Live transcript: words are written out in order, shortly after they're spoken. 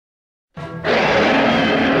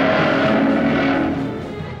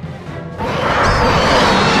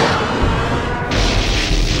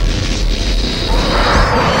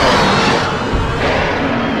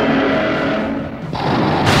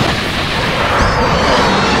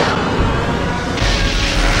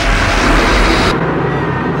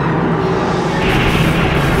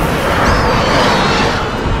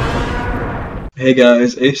Hey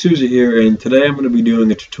guys, Sousa here, and today I'm going to be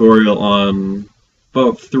doing a tutorial on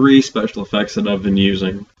about 3 special effects that I've been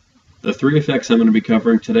using. The 3 effects I'm going to be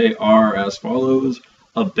covering today are as follows: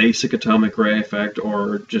 a basic atomic ray effect,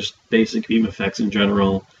 or just basic beam effects in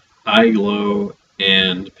general, eye glow,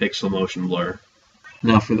 and pixel motion blur.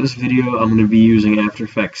 Now for this video I'm going to be using After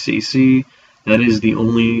Effects CC. That is the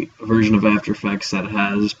only version of After Effects that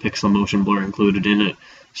has pixel motion blur included in it.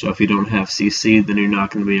 So if you don't have CC, then you're not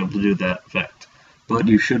going to be able to do that effect. But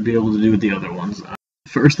you should be able to do the other ones.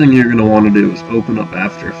 First thing you're going to want to do is open up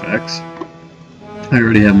After Effects. I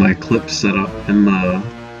already have my clips set up in the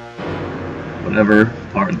whatever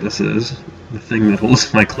part this is, the thing that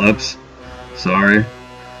holds my clips. Sorry.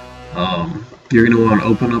 You're going to want to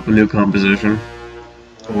open up a new composition,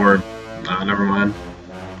 or never mind.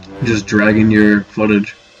 Just dragging your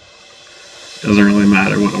footage. Doesn't really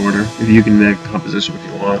matter what order. If you can make a composition if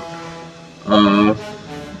you want.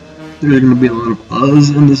 There's going to be a lot of us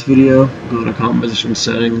in this video. Go to composition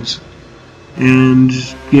settings and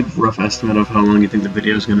just give a rough estimate of how long you think the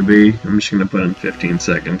video is going to be. I'm just going to put in 15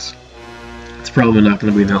 seconds. It's probably not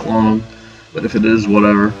going to be that long, but if it is,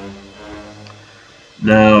 whatever.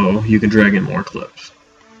 Now you can drag in more clips.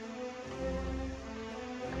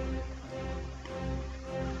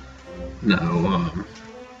 Now,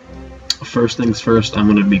 first things first, I'm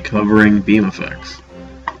going to be covering beam effects.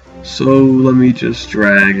 So let me just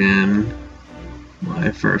drag in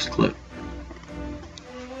my first clip.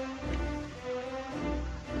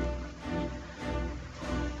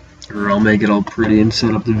 Or I'll make it all pretty and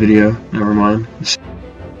set up the video. Never mind.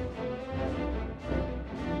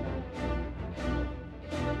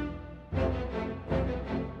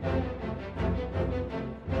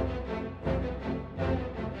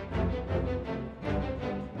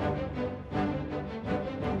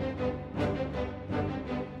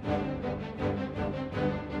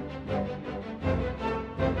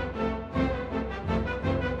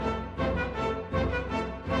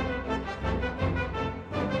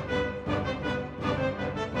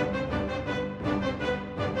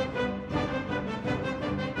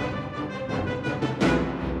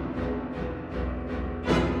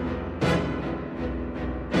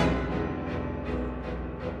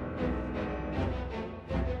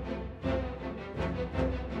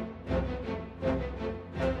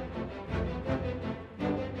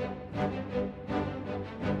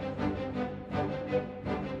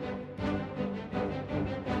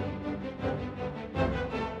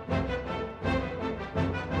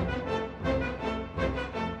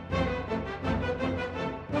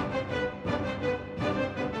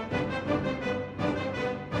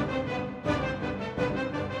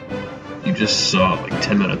 You just saw like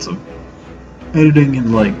 10 minutes of editing,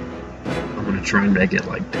 and like I'm gonna try and make it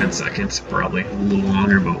like 10 seconds, probably a little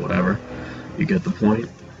longer, but whatever. You get the point.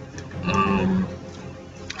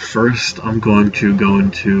 First I'm going to go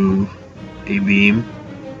into a beam,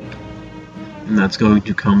 and that's going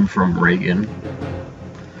to come from Reagan.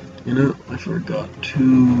 You know, I forgot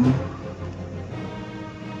to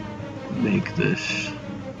make this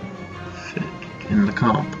fit in the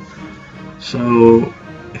comp. So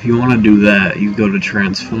if you want to do that, you go to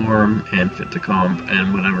transform and fit to comp,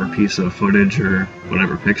 and whatever piece of footage or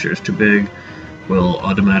whatever picture is too big will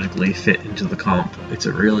automatically fit into the comp. It's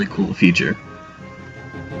a really cool feature.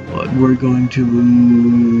 But we're going to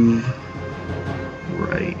move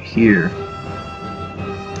right here,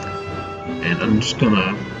 and I'm just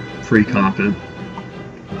gonna pre-comp it.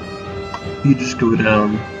 You just go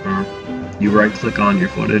down, or you right click on your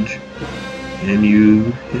footage and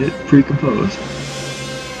you hit pre-compose.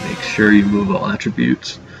 Make sure you move all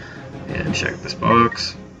attributes and check this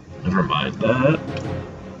box. Never mind that.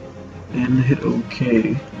 And hit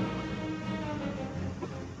OK.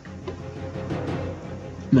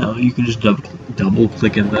 Now you can just double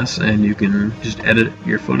click in this and you can just edit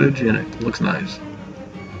your footage and it looks nice.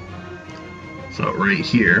 So right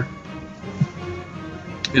here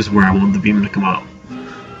is where I want the beam to come out.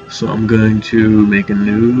 So I'm going to make a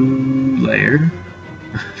new layer.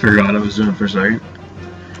 Forgot I was doing it for a second.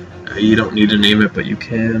 You don't need to name it, but you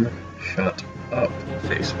can. Shut up,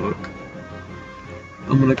 Facebook.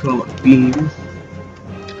 I'm gonna call it beam.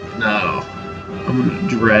 Now, I'm gonna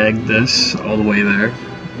drag this all the way there,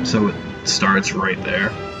 so it starts right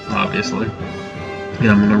there, obviously. And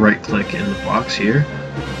I'm gonna right click in the box here,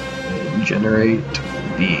 and generate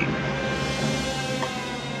beam.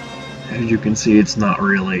 As you can see, it's not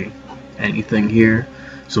really anything here.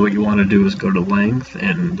 So what you want to do is go to length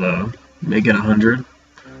and make it 100.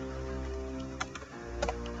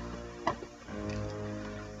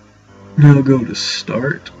 Now go to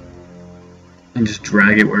start and just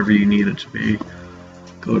drag it wherever you need it to be.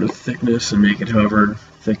 Go to thickness and make it however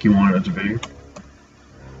thick you want it to be. I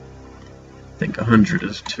think 100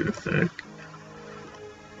 is too thick.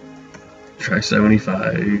 Try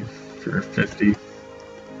 75 or 50.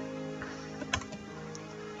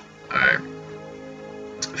 Alright.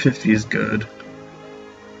 50 is good.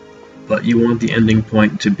 But you want the ending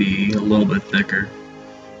point to be a little bit thicker.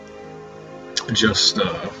 Just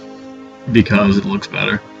because it looks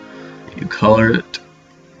better. You color it.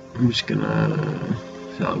 I'm just gonna...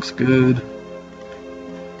 That looks good.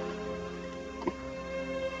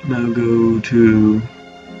 Now go to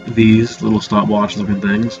these little stopwatch looking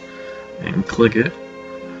things and click it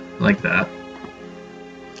like that.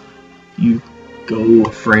 You go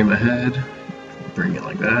a frame ahead, bring it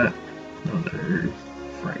like that. Another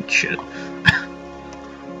frame shit.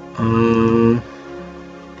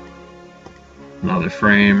 Another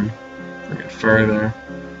frame, bring it further.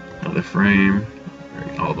 Another frame, bring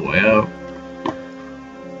it all the way out.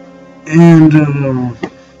 And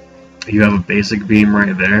you have a basic beam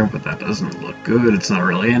right there, but that doesn't look good. It's not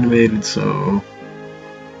really animated, so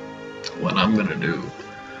what I'm gonna do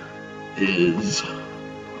is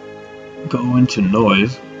go into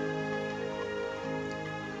noise,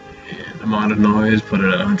 and amount of noise, put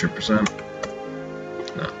it at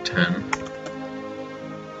 100%, not 10.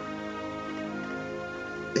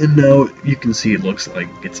 And now you can see it looks like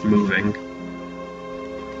it's moving,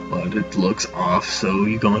 but it looks off, so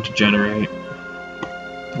you go into generate,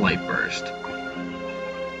 light burst,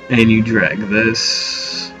 and you drag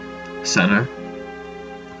this center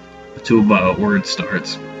to about where it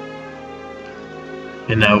starts,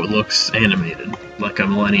 and now it looks animated, like a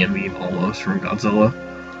Millennium Beam almost from Godzilla.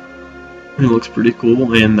 It looks pretty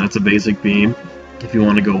cool, and that's a basic beam. If you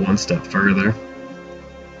want to go one step further,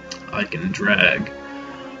 I can drag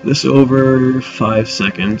this over 5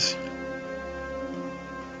 seconds.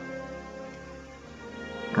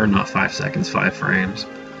 Or not 5 seconds, 5 frames.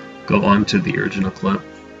 Go on to the original clip.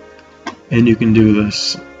 And you can do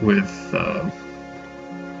this with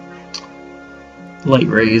light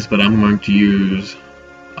rays, but I'm going to use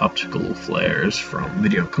optical flares from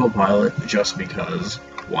Video Copilot just because,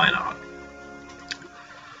 why not?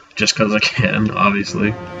 Just because I can,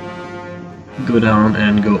 obviously. Go down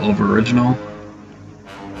and go over original.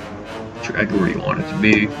 Drag where you want it to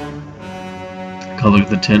be. Color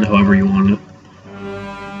the tint however you want it.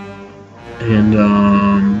 And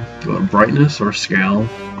go to brightness or scale.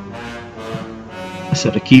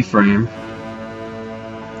 Set a keyframe.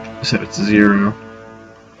 Set it to 0.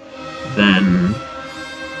 Then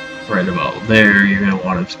right about there, you're gonna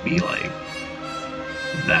want it to be like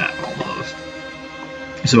that almost.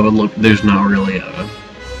 So there's not really a,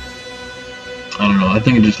 I don't know, I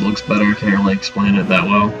think it just looks better. I can't really explain it that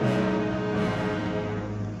well.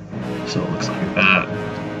 So it looks like that.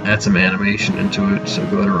 Add some animation into it, so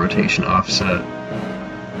go to rotation offset.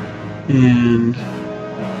 And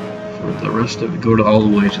for the rest of it, go to all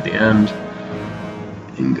the way to the end.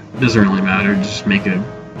 And it doesn't really matter, just make it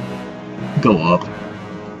go up.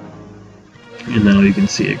 And now you can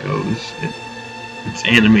see it goes. It's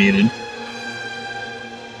animated.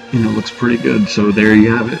 And it looks pretty good, so there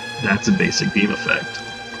you have it. That's a basic beam effect.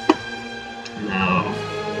 Now,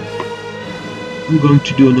 I'm going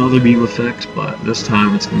to do another beam effect, but this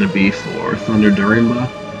time it's going to be for Thunder Durimba,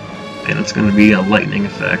 and it's going to be a lightning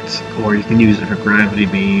effect, or you can use it for gravity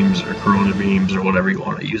beams, or corona beams, or whatever you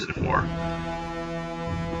want to use it for.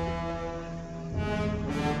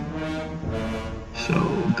 So,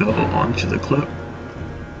 go onto the clip,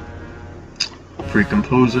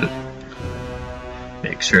 pre-compose it,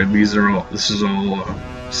 make sure this is all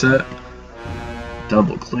set,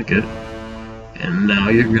 double click it, and now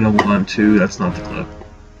you're going to want to, that's not the clip.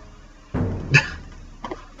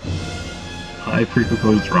 I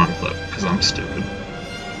pre-composed the wrong clip, because I'm stupid.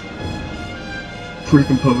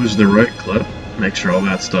 Pre-compose the right clip, make sure all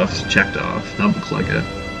that stuff's checked off, double click it,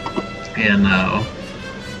 and now,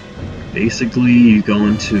 basically you go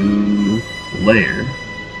into layer,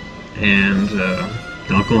 and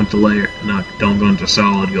don't go into layer, don't go into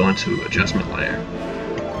solid, go into adjustment layer.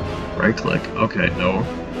 Right click, okay, no,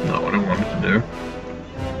 not what I wanted to do.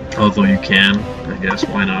 Although you can, I guess,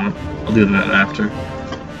 why not? I'll do that after.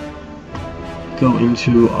 Go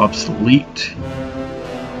into obsolete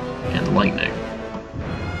and lightning.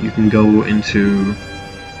 You can go into,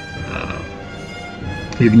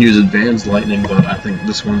 you can use advanced lightning, but I think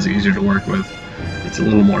this one's easier to work with. It's a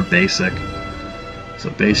little more basic. So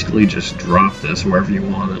basically just drop this wherever you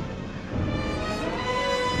want it.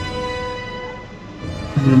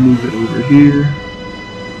 I'm going to move it over here.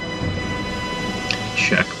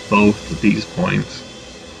 Check both of these points.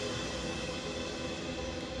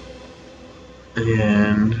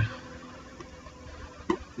 and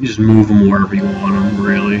you just move them wherever you want them,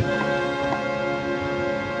 really.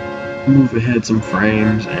 Move ahead some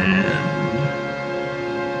frames, and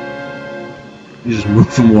you just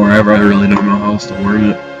move them wherever. I really don't know how else to word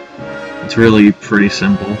it. It's really pretty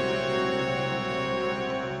simple.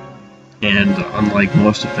 And unlike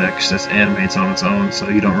most effects, this animates on its own, so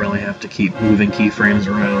you don't really have to keep moving keyframes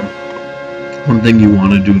around. One thing you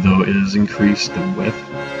want to do, though, is increase the width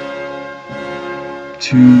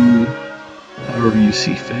to however you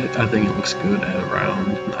see fit. I think it looks good at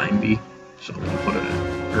around 90, so I'm going to put it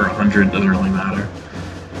at, or 100, doesn't really matter.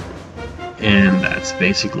 And that's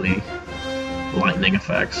basically lightning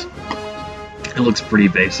effects. It looks pretty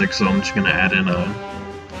basic, so I'm just going to add in a...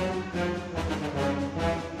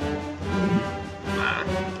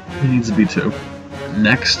 It needs to be 2.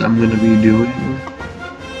 Next, I'm going to be doing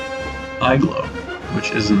eye glow,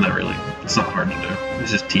 which isn't that really, it's not hard to do,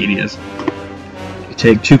 it's just tedious. You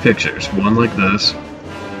take 2 pictures, one like this,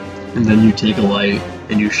 and then you take a light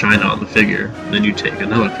and you shine it on the figure, then you take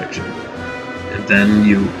another picture, and then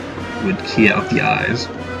you would key out the eyes,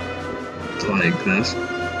 like this.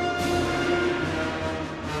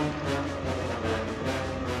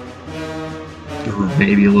 Or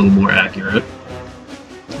maybe a little more accurate.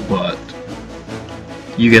 But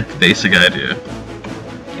you get the basic idea.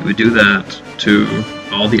 You would do that to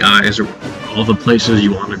all the eyes or all the places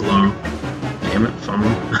you want to glow. Damn it, phone.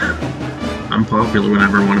 I'm popular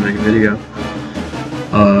whenever I want to make a video.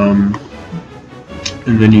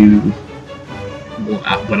 And then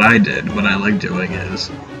what I like doing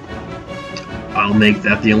is, I'll make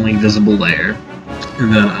that the only visible layer,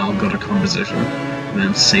 and then I'll go to composition, and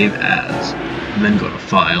then save as, and then go to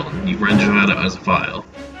file, and you render that out as a file.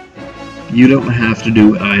 You don't have to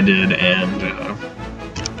do what I did and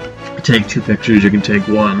take 2 pictures, you can take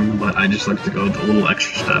 1, but I just like to go the little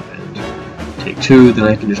extra step and take 2, then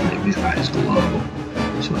I can just make these eyes glow.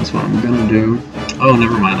 So that's what I'm gonna do. Oh,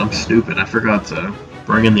 never mind, I'm stupid, I forgot to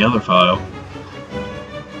bring in the other file.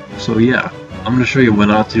 So yeah, I'm gonna show you what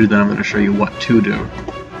not to do, then I'm gonna show you what to do.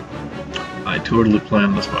 I totally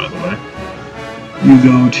planned this, by the way. You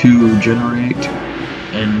go to generate,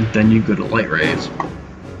 and then you go to light rays.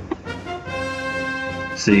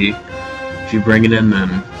 See, if you bring it in,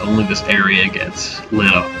 then only this area gets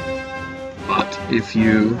lit up. But if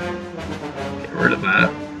you get rid of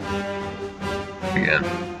that, again.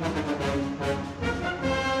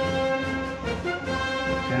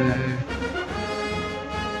 Okay.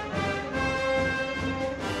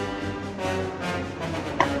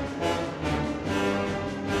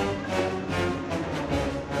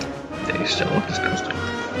 They still look disgusting.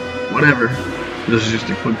 Whatever. This is just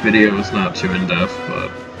a quick video, it's not too in-depth, but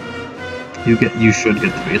you should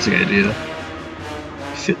get the basic idea.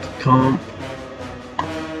 Fit the comp,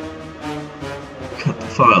 cut the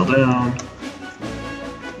file down,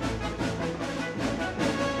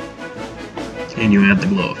 and you add the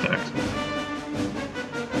glow effect.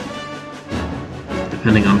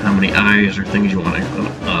 Depending on how many eyes or things you want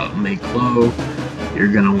to make glow,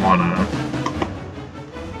 you're going to want to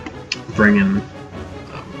bring in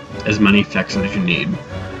as many effects as you need.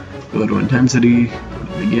 Go to intensity, go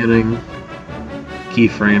to beginning,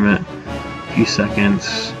 keyframe it, a few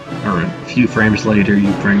seconds, or a few frames later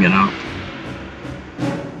you bring it up.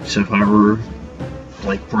 So however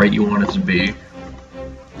like bright you want it to be,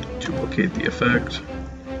 duplicate the effect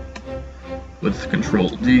with Control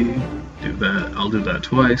D, do that, I'll do that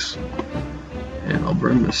twice, and I'll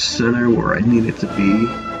bring the center where I need it to be.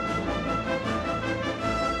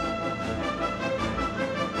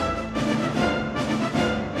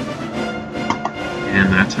 And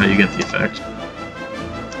that's how you get the effect.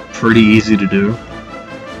 Pretty easy to do.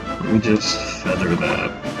 Let me just feather that.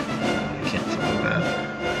 I can't feather that.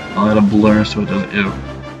 I'll add a blur so it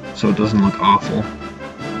doesn't look awful.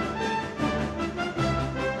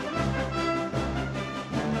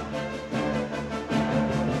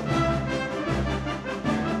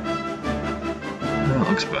 That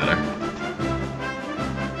looks better.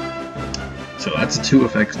 So that's 2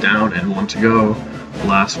 effects down and 1 to go. The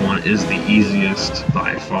last one is the easiest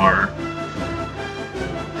by far.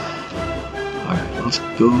 Alright, let's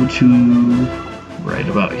go to right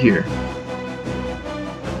about here.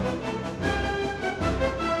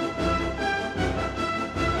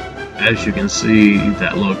 As you can see,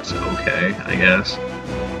 that looks okay, I guess.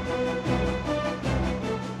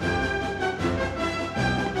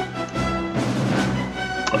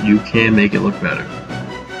 But you can make it look better.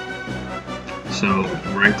 So,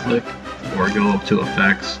 right click, or go up to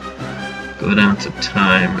effects, go down to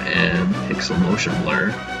time and pixel motion blur,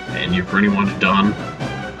 and you're pretty much done.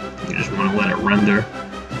 You just want to let it render.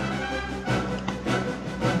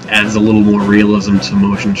 adds a little more realism to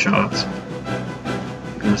motion shots.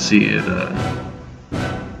 You can see it,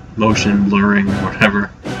 motion blurring,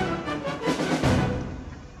 whatever.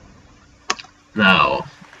 Now,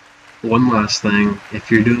 one last thing,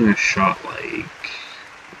 if you're doing a shot like,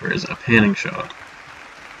 where is it, a panning shot?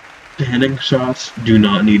 Panning shots do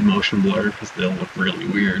not need motion blur because they'll look really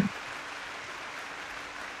weird.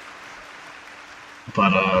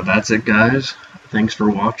 But that's it, guys. Thanks for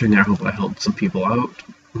watching. I hope I helped some people out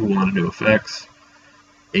who want to do effects.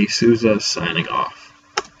 Sousa signing off.